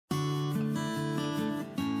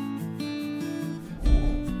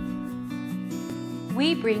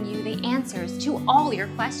we bring you the answers to all your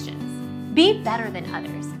questions. Be better than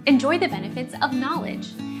others. Enjoy the benefits of knowledge.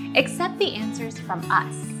 Accept the answers from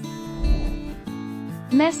us.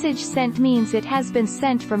 Message sent means it has been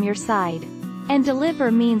sent from your side. And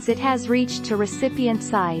deliver means it has reached to recipient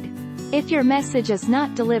side. If your message is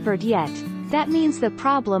not delivered yet, that means the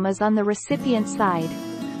problem is on the recipient side.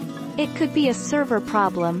 It could be a server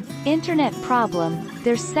problem, internet problem,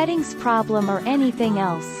 their settings problem, or anything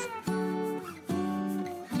else.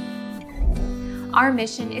 Our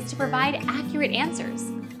mission is to provide accurate answers.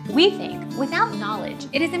 We think without knowledge,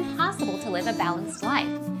 it is impossible to live a balanced life.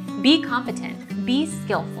 Be competent, be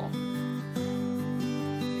skillful.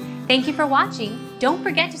 Thank you for watching. Don't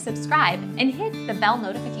forget to subscribe and hit the bell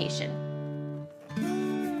notification.